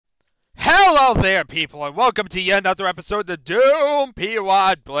Hello there, people, and welcome to yet another episode of the Doom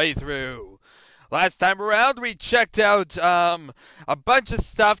P-Wad playthrough. Last time around, we checked out a bunch of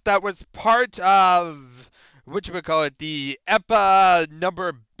stuff that was part of, the EPA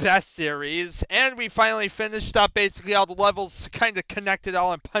number best series, and we finally finished up basically all the levels, kind of connected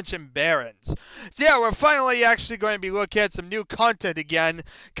all in Punch and Barons. So yeah, we're finally actually going to be looking at some new content again,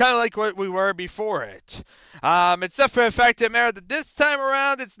 kind of like what we were before it. Except for the fact that this time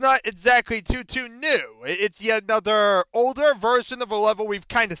around, it's not exactly too new. It's yet another older version of a level we've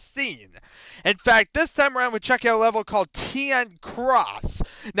kind of seen. In fact, this time around, we're checking out a level called TNCROSS.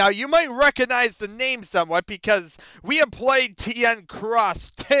 Now, you might recognize the name somewhat because we have played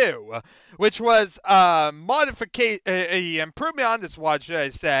TNCROSS 2, which was a modification, an improvement on this WAD, should I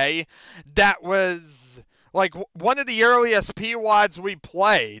say, that was like one of the earliest P-WADs we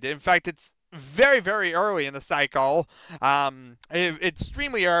played. In fact, it's very early in the cycle,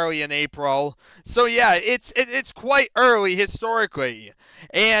 extremely early in April. So yeah, it's quite early historically.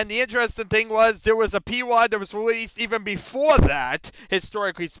 And the interesting thing was there was a P-Wad that was released even before that,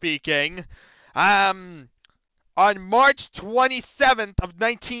 historically speaking, on March 27th of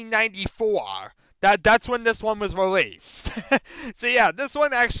 1994. That's when this one was released. So yeah, this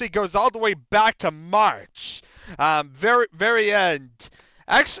one actually goes all the way back to March, very end.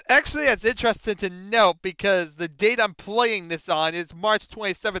 Actually, that's interesting to note because the date I'm playing this on is March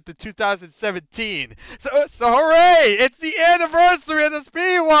 27th of 2017. So hooray! It's the anniversary of this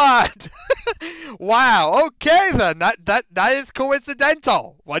P-Wad! Wow, okay then. That is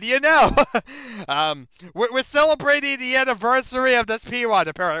coincidental. What do you know? We're celebrating the anniversary of this P-Wad,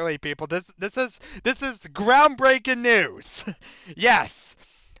 apparently, people. This is groundbreaking news. Yes,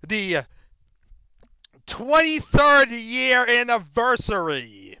 the 23rd year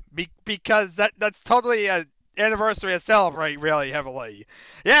anniversary, because that's totally an anniversary to celebrate really heavily.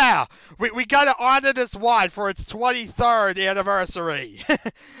 Yeah, we gotta honor this WAD for its 23rd anniversary.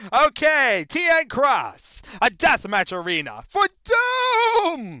 Okay, TNCROSS, a deathmatch arena for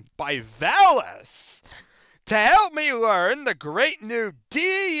Doom by VALIS. To help me learn the great new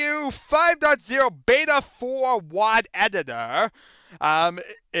DU 5.0 Beta 4 WAD editor,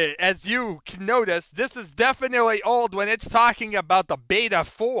 as you can notice, this is definitely old when it's talking about the Beta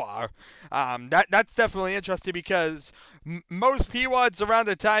 4. That's definitely interesting because most P-WADs around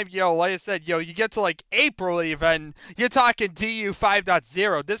the time, like I said, you get to like April even, you're talking DU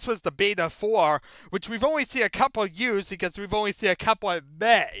 5.0. This was the Beta 4, which we've only seen a couple used because we've only seen a couple in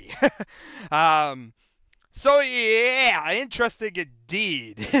May. So yeah, interesting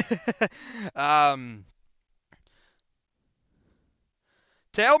indeed.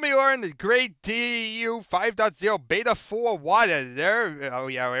 To help me learn the great DU 5.0 Beta 4 WAD editor, oh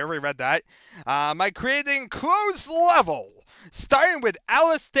yeah, I already read that, I'm creating closed level, starting with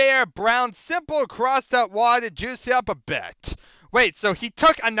Alistair Brown's simple crossed-out WAD to juice it up a bit. Wait, so he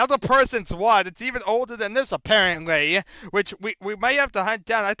took another person's WAD, it's even older than this apparently, which we might have to hunt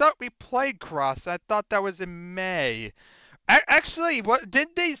down. I thought we played Cross, I thought that was in May. Actually,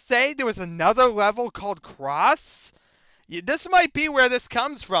 didn't they say there was another level called Cross? This might be where this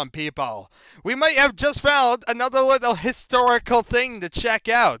comes from, people. We might have just found another little historical thing to check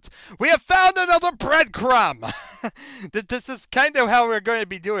out. We have found another breadcrumb! This is kind of how we're going to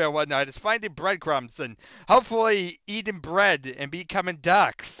be doing it one night, is finding breadcrumbs and hopefully eating bread and becoming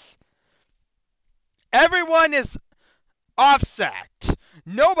ducks. Everyone is offset.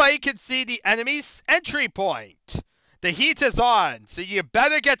 Nobody can see the enemy's entry point. The heat is on, so you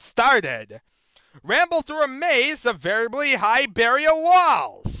better get started. Ramble through a maze of variably high barrier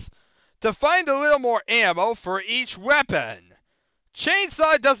walls to find a little more ammo for each weapon.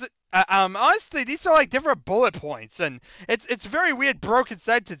 Chainsaw doesn't... honestly, these are like different bullet points, and it's very weird broken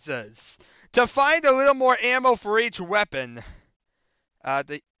sentences. To find a little more ammo for each weapon.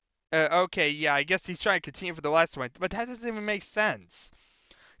 Okay, yeah, I guess he's trying to continue for the last one, but that doesn't even make sense.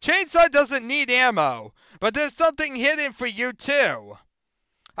 Chainsaw doesn't need ammo, but there's something hidden for you too.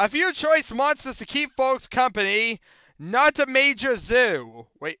 A few choice monsters to keep folks company, not a major zoo.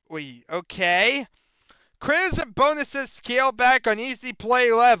 Wait, okay. Critters and bonuses scale back on easy play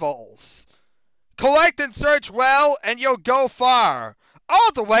levels. Collect and search well, and you'll go far.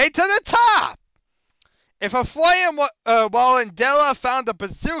 All the way to the top! If a flame Wallandella found a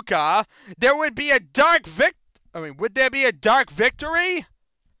bazooka, there would be a dark would there be a dark victory?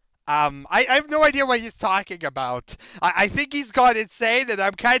 I have no idea what he's talking about. I think he's gone insane, and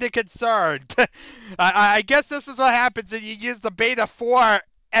I'm kind of concerned. I guess this is what happens when you use the Beta 4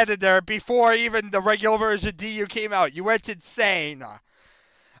 editor before even the regular version DU came out. You went insane.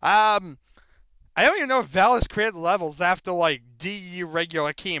 I don't even know if VALIS created levels after, like, DU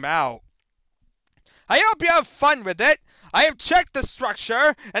regular came out. I hope you have fun with it. I have checked the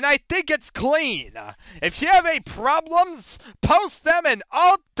structure, and I think it's clean. If you have any problems, post them in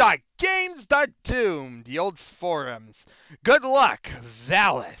alt.games.doom, the old forums. Good luck,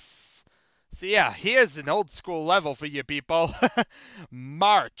 VALIS. So yeah, here's an old school level for you people.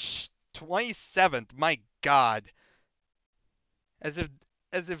 March 27th, my god. As if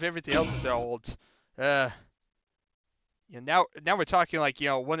everything else is old. Now we're talking like,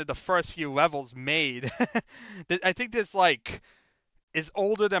 one of the first few levels made. I think this like is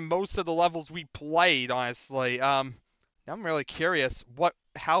older than most of the levels we played, honestly. Now I'm really curious,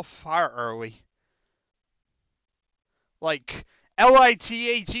 how far are we? Like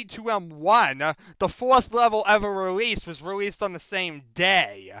LITAG2M1, the 4th level ever released, was released on the same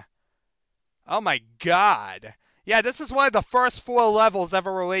day. Oh my god. Yeah, this is one of the first 4 levels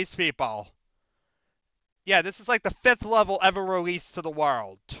ever released, people. Yeah, this is like the 5th level ever released to the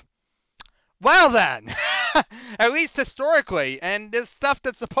world. Well then, at least historically, and there's stuff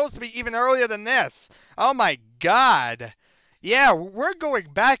that's supposed to be even earlier than this. Oh my god. Yeah, we're going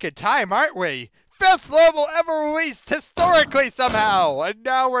back in time, aren't we? 5th level ever released historically somehow, and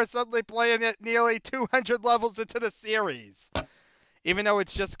now we're suddenly playing it nearly 200 levels into the series. Even though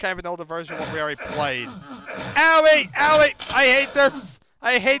it's just kind of an older version of what we already played. Owie! Owie! I hate this!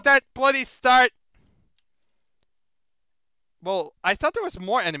 I hate that bloody start! Well, I thought there was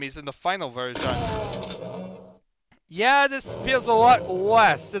more enemies in the final version. Yeah, this feels a lot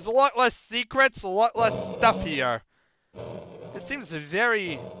less. There's a lot less secrets, a lot less stuff here. It seems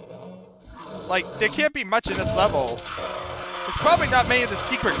very... like, there can't be much in this level. There's probably not many of the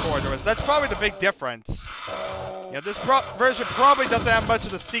secret corridors. That's probably the big difference. This version probably doesn't have much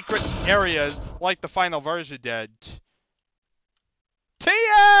of the secret areas like the final version did.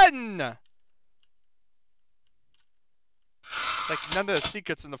 TN! It's like none of the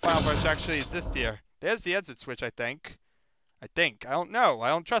secrets in the final version actually exist here. There's the exit switch, I think. I don't know. I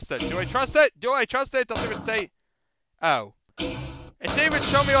don't trust it. Do I trust it? Do I trust it? It doesn't even say... Oh. It didn't even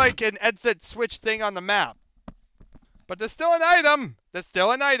show me like an exit switch thing on the map. But there's still an item! There's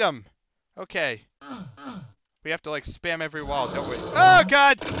still an item! Okay. We have to like spam every wall, don't we? Oh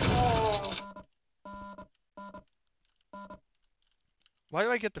god! Why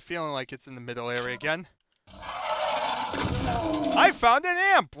do I get the feeling like it's in the middle area again? I found an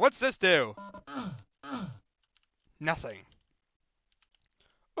amp! What's this do? Nothing.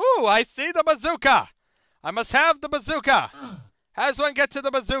 Ooh, I see the bazooka! I must have the bazooka! How does one get to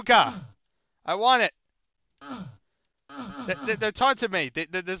the bazooka? I want it. They're taunting me.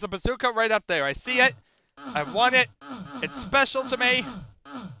 There's a bazooka right up there. I see it. I want it. It's special to me.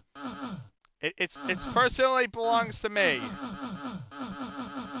 It's personally belongs to me.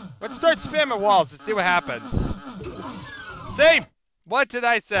 Let's start spamming walls and see what happens. See? What did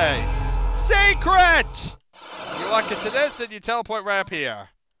I say? Secret! You walk into this and you teleport right up here.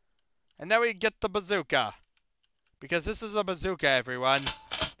 And now we get the bazooka. Because this is a bazooka, everyone.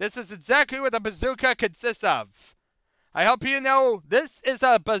 This is exactly what a bazooka consists of. I hope you know this is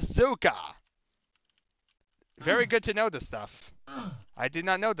a bazooka. Very good to know this stuff. I did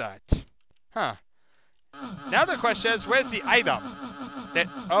not know that. Huh. Now the question is, where's the item?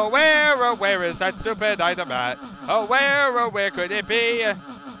 Oh, where is that stupid item at? Oh, where could it be?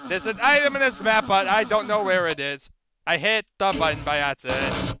 There's an item in this map, but I don't know where it is. I hit the button by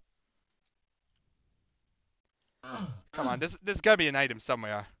accident. Come on, there's gotta be an item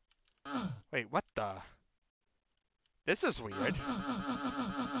somewhere. Wait, what the? This is weird.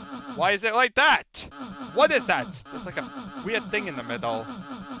 Why is it like that? What is that? There's like a weird thing in the middle.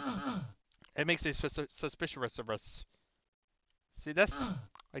 It makes me suspicious of us. See this?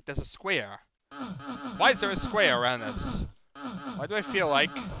 Like there's a square. Why is there a square around this? Why do I feel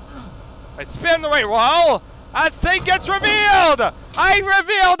like if I spin the right wall, a thing gets revealed! I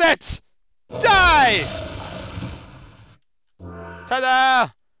revealed it! Die! Ta-da!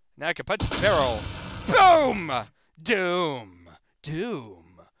 Now I can punch the barrel. Boom! Doom!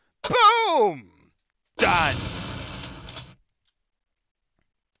 Doom! Boom! Done!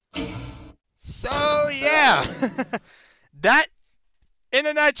 So, yeah! That, in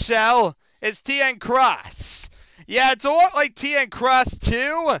a nutshell, is TNCROSS. Yeah, it's a lot like TNCROSS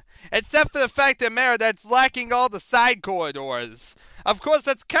 2, except for the fact of the matter that it's lacking all the side corridors. Of course,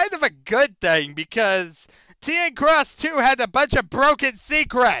 that's kind of a good thing, because TNCROSS 2 had a bunch of broken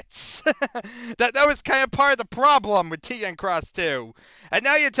secrets. that was kind of part of the problem with TNCROSS 2. And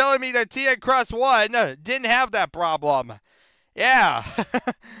now you're telling me that TNCROSS 1 didn't have that problem. Yeah.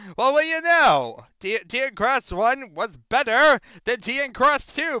 Well, what do you know? TNCROSS 1 was better than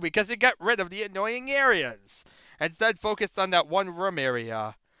TNCROSS 2 because it got rid of the annoying areas. Instead focused on that one room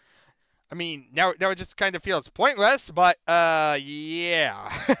area. I mean, now it just kind of feels pointless, but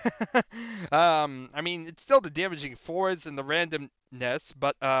yeah. I mean, it's still the damaging fours and the randomness,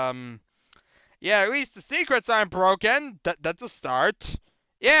 but yeah, at least the secrets aren't broken. That's a start.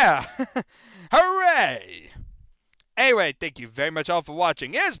 Yeah. Hooray! Anyway, thank you very much all for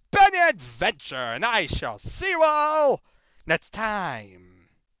watching. It's been an adventure, and I shall see you all next time.